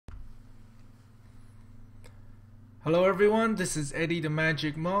Hello everyone, this is Eddie the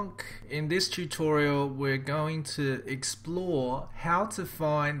Magic Monk. In this tutorial we're going to explore how to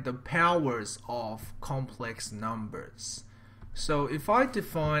find the powers of complex numbers. So if I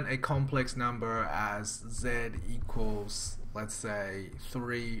define a complex number as z equals, let's say,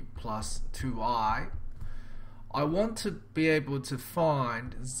 3 plus 2i, I want to be able to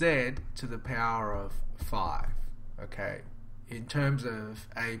find z to the power of 5, okay, in terms of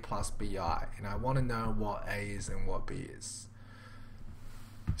a plus bi, and I want to know what a is and what b is.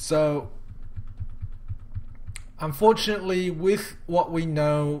 So unfortunately, with what we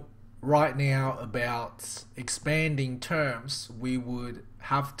know right now about expanding terms, we would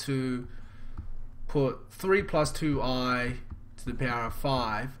have to put 3 plus 2i to the power of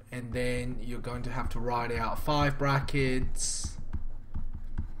 5, and then you're going to have to write out 5 brackets,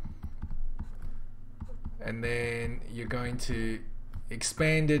 and then you're going to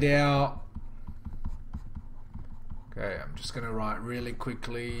expand it out. Okay, I'm just going to write really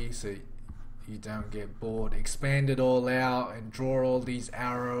quickly so you don't get bored. Expand it all out and draw all these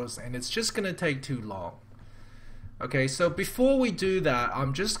arrows, and it's just going to take too long. Okay, so before we do that,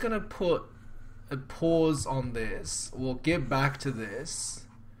 I'm just going to put a pause on this. We'll get back to this.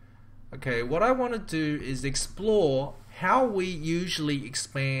 Okay, what I want to do is explore how we usually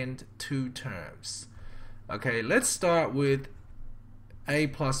expand two terms. Okay, let's start with a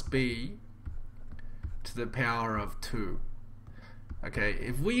plus b to the power of 2. Okay,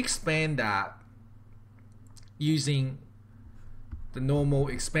 if we expand that using the normal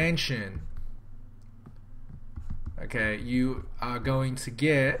expansion, okay, you are going to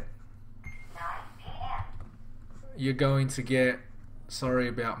get, sorry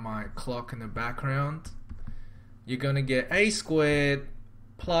about my clock in the background, you're going to get a squared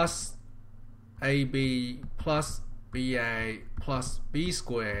plus ab plus ba plus b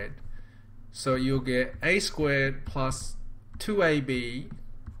squared. So you'll get a squared plus 2ab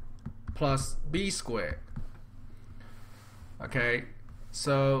plus b squared. Okay,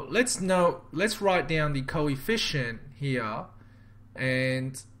 so let's write down the coefficient here,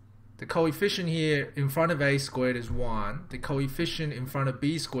 and the coefficient here in front of a squared is 1, the coefficient in front of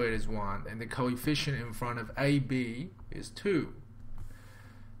b squared is 1, and the coefficient in front of ab is 2.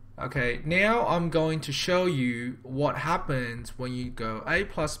 Okay, now I'm going to show you what happens when you go a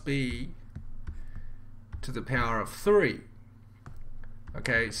plus b to the power of 3.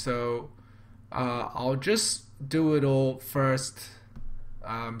 Okay, so I'll just do it all first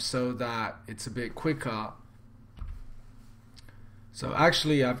so that it's a bit quicker. So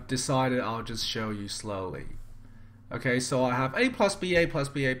actually I've decided I'll just show you slowly. Okay, so I have a plus b, a plus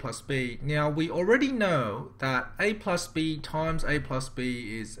b, a plus b. Now we already know that a plus b times a plus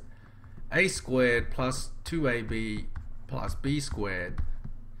b is a squared plus 2ab plus b squared.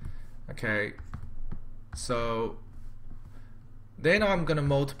 Okay, so then I'm going to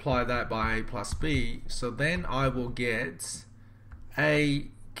multiply that by a plus b, so then I will get a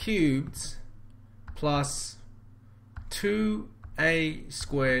cubed plus 2a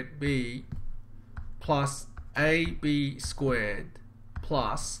squared b plus ab squared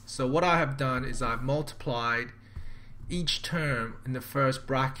plus, so what I have done is I've multiplied each term in the first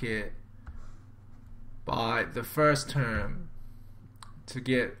bracket by the first term to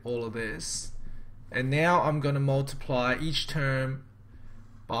get all of this, and now I'm going to multiply each term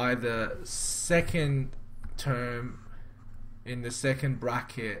by the second term in the second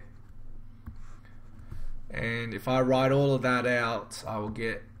bracket, and if I write all of that out, I will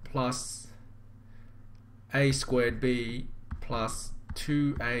get plus a squared b plus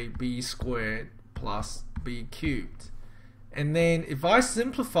 2ab squared plus b cubed. And then if I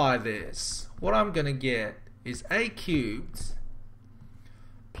simplify this, what I'm going to get is a cubed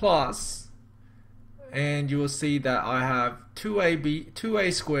plus, and you will see that I have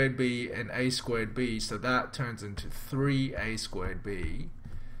 2a squared b and a squared b, so that turns into 3a squared b.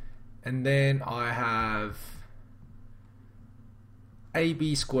 And then I have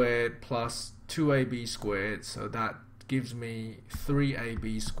ab squared plus 2ab squared, so that gives me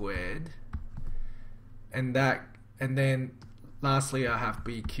 3ab squared. And then lastly I have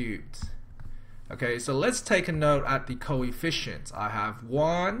b cubed. Okay, so let's take a note at the coefficients. I have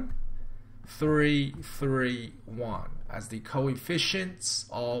 1, 3, 3, 1 as the coefficients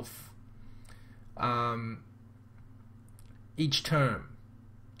of each term.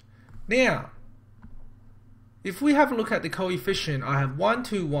 Now, if we have a look at the coefficient, I have 1,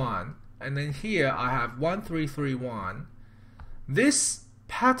 2, 1, and then here I have 1, 3, 3, 1. This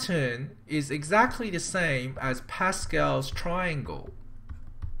pattern is exactly the same as Pascal's triangle.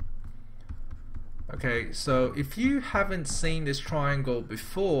 Okay, so if you haven't seen this triangle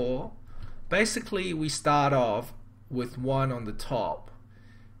before, basically we start off with 1 on the top,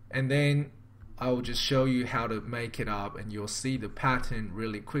 and then I will just show you how to make it up, and you'll see the pattern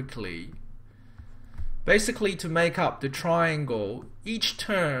really quickly. Basically, to make up the triangle, each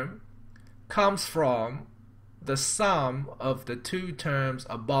term comes from the sum of the two terms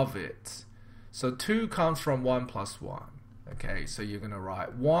above it. So 2 comes from 1 plus 1. Okay, so you're going to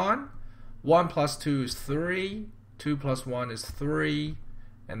write 1. 1 plus 2 is 3. 2 plus 1 is 3.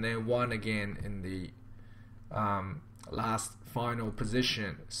 And then 1 again in the last final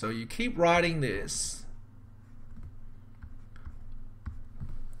position. So you keep writing this.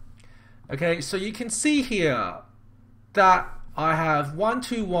 Okay, so you can see here that I have 1,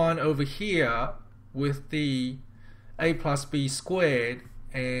 2, 1 over here with the a plus b squared,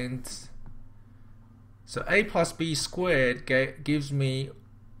 and so a plus b squared gives me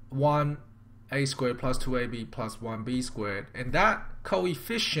 1a squared plus 2ab plus 1b squared, and that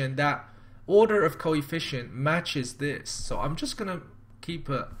coefficient, that order of coefficient matches this. So I'm just gonna keep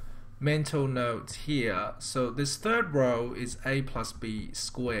a mental note here. So this third row is a plus b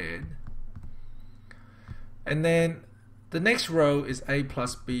squared, and then the next row is a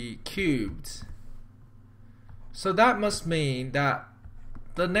plus b cubed. So that must mean that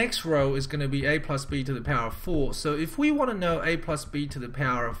the next row is going to be a plus b to the power of 4. So if we want to know a plus b to the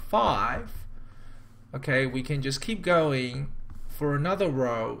power of 5, okay, we can just keep going for another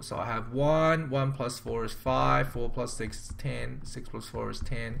row. So I have 1, 1 plus 4 is 5, 4 plus 6 is 10, 6 plus 4 is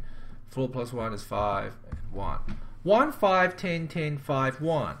 10, 4 plus 1 is 5, and 1. 1, 5, 10, 10, 5,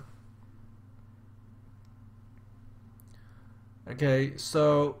 1. Okay,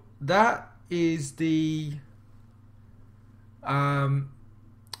 so that is the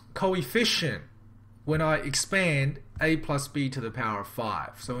coefficient when I expand a plus b to the power of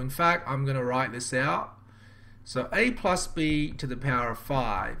 5. So in fact, I'm going to write this out. So a plus b to the power of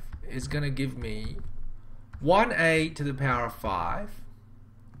 5 is going to give me 1a to the power of 5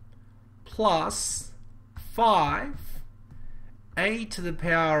 plus 5 a to the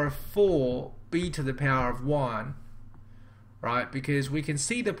power of 4 b to the power of 1, right? Because we can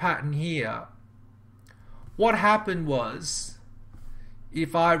see the pattern here. What happened was,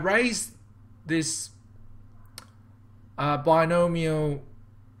 if I raise this binomial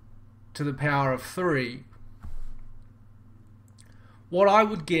to the power of 3, what I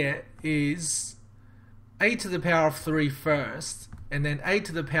would get is a to the power of 3 first, and then a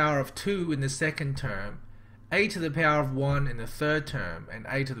to the power of 2 in the second term, a to the power of 1 in the third term, and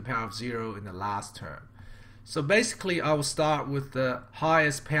a to the power of 0 in the last term. So basically, I will start with the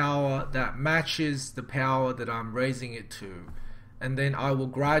highest power that matches the power that I'm raising it to, and then I will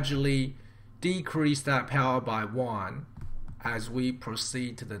gradually decrease that power by 1 as we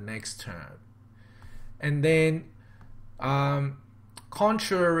proceed to the next term. And then,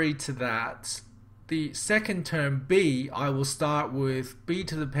 contrary to that, the second term b, I will start with b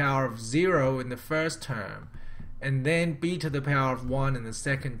to the power of 0 in the first term, and then b to the power of 1 in the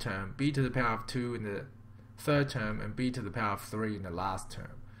second term, b to the power of 2 in the third term, and b to the power of 3 in the last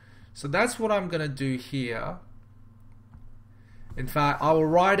term. So that's what I'm going to do here. In fact, I will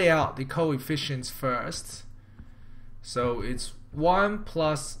write out the coefficients first. So it's 1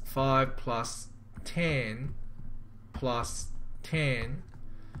 plus 5 plus 10 plus 10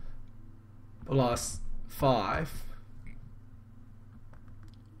 plus 5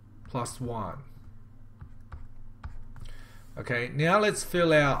 plus 1. Okay, now let's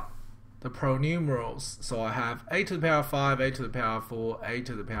fill out the pronumerals. So I have a to the power of 5, a to the power of 4, a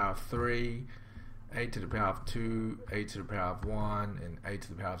to the power of 3, a to the power of 2, a to the power of 1, and a to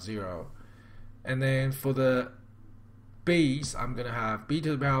the power of 0. And then for the b's, I'm going to have b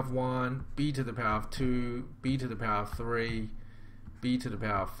to the power of 1, b to the power of 2, b to the power of 3, b to the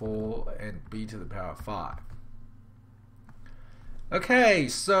power of 4, and b to the power of 5. Okay,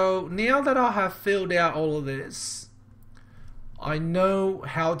 so now that I have filled out all of this, I know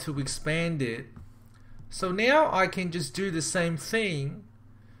how to expand it. So now I can just do the same thing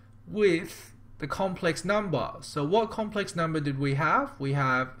with the complex number. So what complex number did we have? We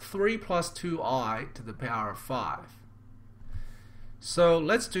have 3 plus 2i to the power of 5. So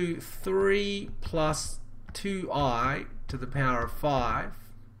let's do 3 plus 2i to the power of 5.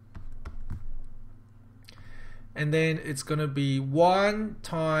 And then it's going to be 1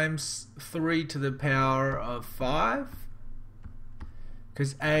 times 3 to the power of 5.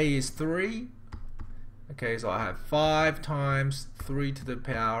 Because a is 3. Okay, so I have 5 times 3 to the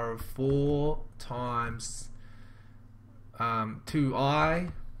power of 4 times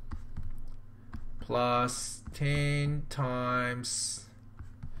 2i plus 10 times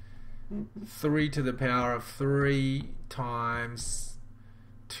 3 to the power of 3 times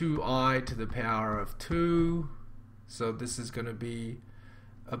 2i to the power of 2. So this is going to be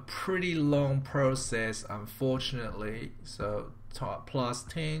a pretty long process, unfortunately. So plus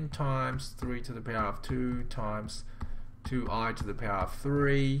 10 times 3 to the power of 2 times 2i to the power of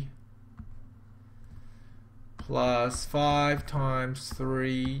 3 plus 5 times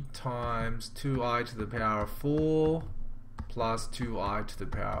 3 times 2i to the power of 4 plus 2i to the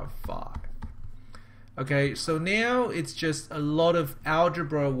power of 5. Okay, so now it's just a lot of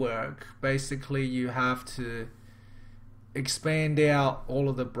algebra work. Basically, you have to expand out all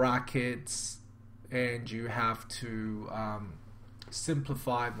of the brackets and you have to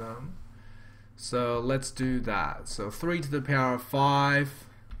simplify them. So let's do that. So 3 to the power of 5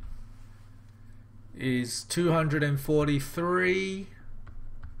 is 243,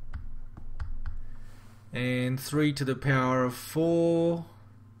 and 3 to the power of 4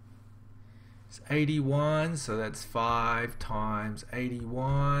 is 81, so that's 5 times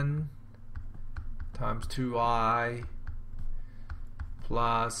 81 times 2i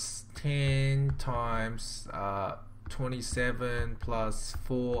plus 10 times 27 plus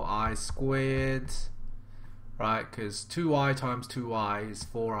 4i squared, right? Because 2i times 2i is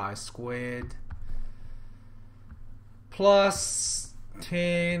 4i squared, plus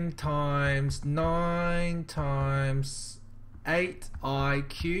 10 times 9 times 8i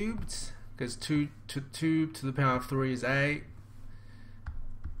cubed, because 2 to the power of 3 is 8,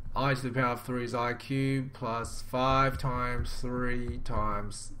 I to the power of 3 is I cubed, plus 5 times 3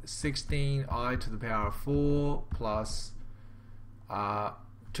 times 16 I to the power of 4, plus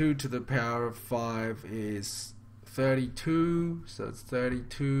 2 to the power of 5 is 32, so it's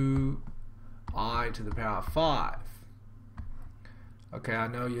 32 I to the power of 5. Okay, I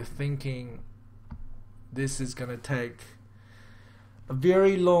know you're thinking this is going to take a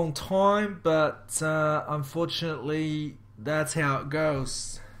very long time, but unfortunately that's how it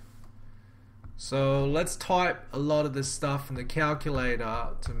goes. So let's type a lot of this stuff in the calculator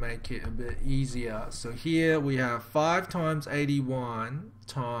to make it a bit easier. So here we have 5 times 81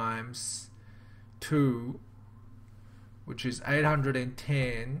 times 2, which is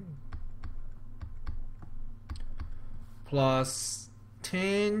 810, plus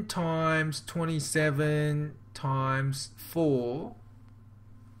 10 times 27 times 4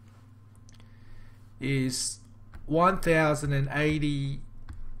 is 1080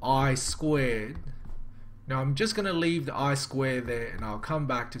 I squared. Now I'm just going to leave the I squared there and I'll come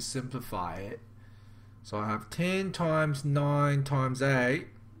back to simplify it. So I have 10 times 9 times 8,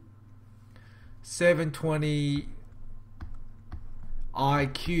 720 I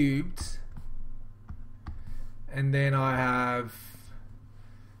cubed, and then I have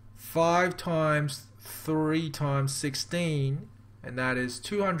 5 times 3 times 16, and that is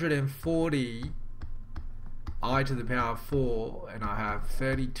 240 I to the power of 4, and I have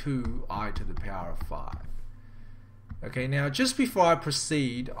 32 I to the power of 5. Okay, now just before I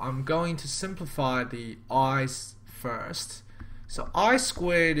proceed, I'm going to simplify the i's first. So I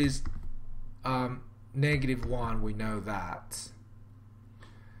squared is -1, we know that.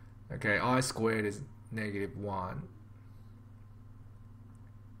 Okay, I squared is -1.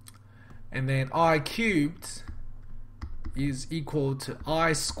 And then I cubed is equal to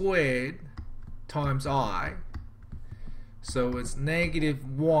I squared times I. So it's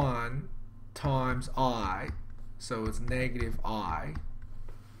 -1 times I. So it's -I.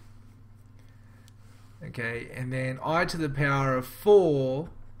 Okay, and then I to the power of 4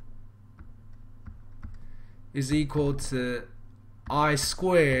 is equal to I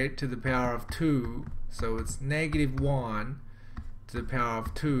squared to the power of 2. So it's -1 to the power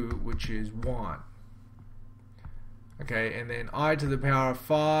of 2, which is 1. Okay, and then I to the power of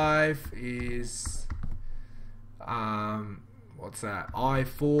 5 is what's that?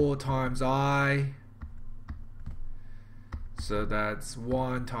 I4 times I. So that's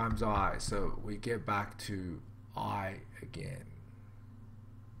 1 times I. So we get back to I again.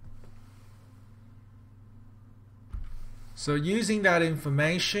 So using that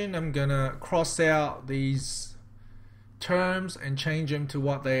information, I'm gonna cross out these terms and change them to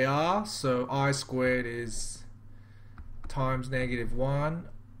what they are. So I squared is times -1,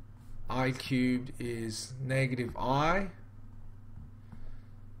 I cubed is -I,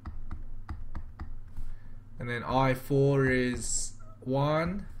 and then I4 is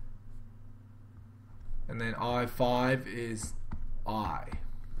 1, and then I5 is I.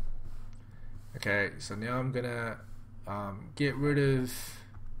 Okay, so now I'm gonna get rid of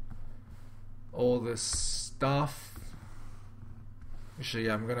all this stuff. Actually,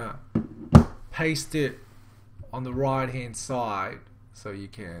 I'm gonna paste it on the right hand side so you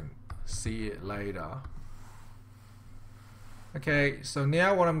can see it later. Okay, so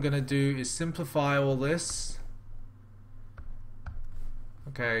now what I'm gonna do is simplify all this.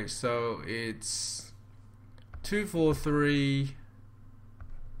 Okay, so it's 243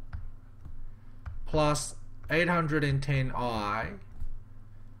 plus 810i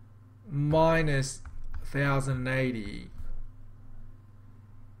minus 1080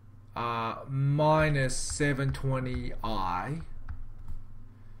 minus 720i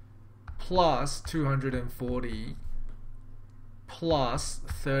plus 240 plus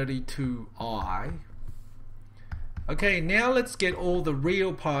 32i. Okay, now let's get all the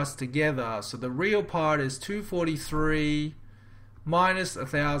real parts together. So the real part is 243 minus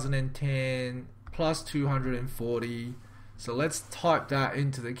 1010 plus 240. So let's type that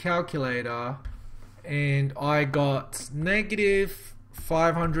into the calculator, and I got negative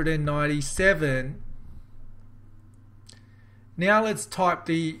 597. Now let's type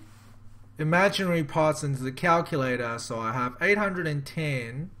the imaginary parts into the calculator. So I have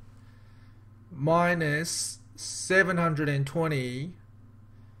 810 minus 720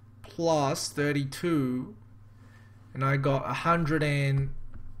 plus 32, and I got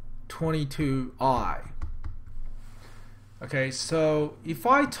 122i. Okay, so if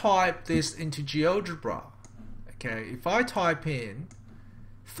I type this into GeoGebra, okay, if I type in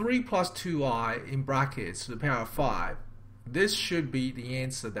 3 plus 2i in brackets to the power of 5, this should be the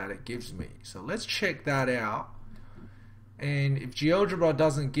answer that it gives me. So let's check that out. And if GeoGebra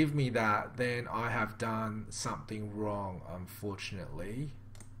doesn't give me that, then I have done something wrong, unfortunately.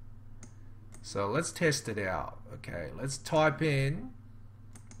 So let's test it out. Okay, let's type in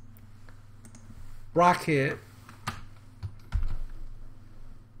bracket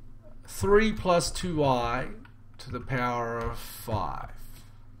 3 plus 2i to the power of 5.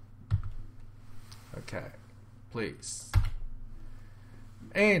 Okay, please.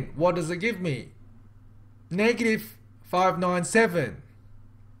 And what does it give me? Negative 597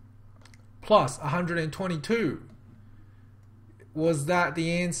 plus 122. Was that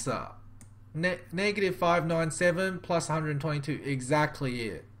the answer? Negative 597 plus 122. Exactly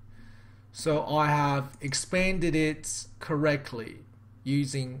it. So I have expanded it correctly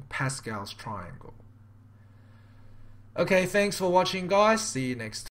using Pascal's triangle. Okay, thanks for watching, guys. See you next time.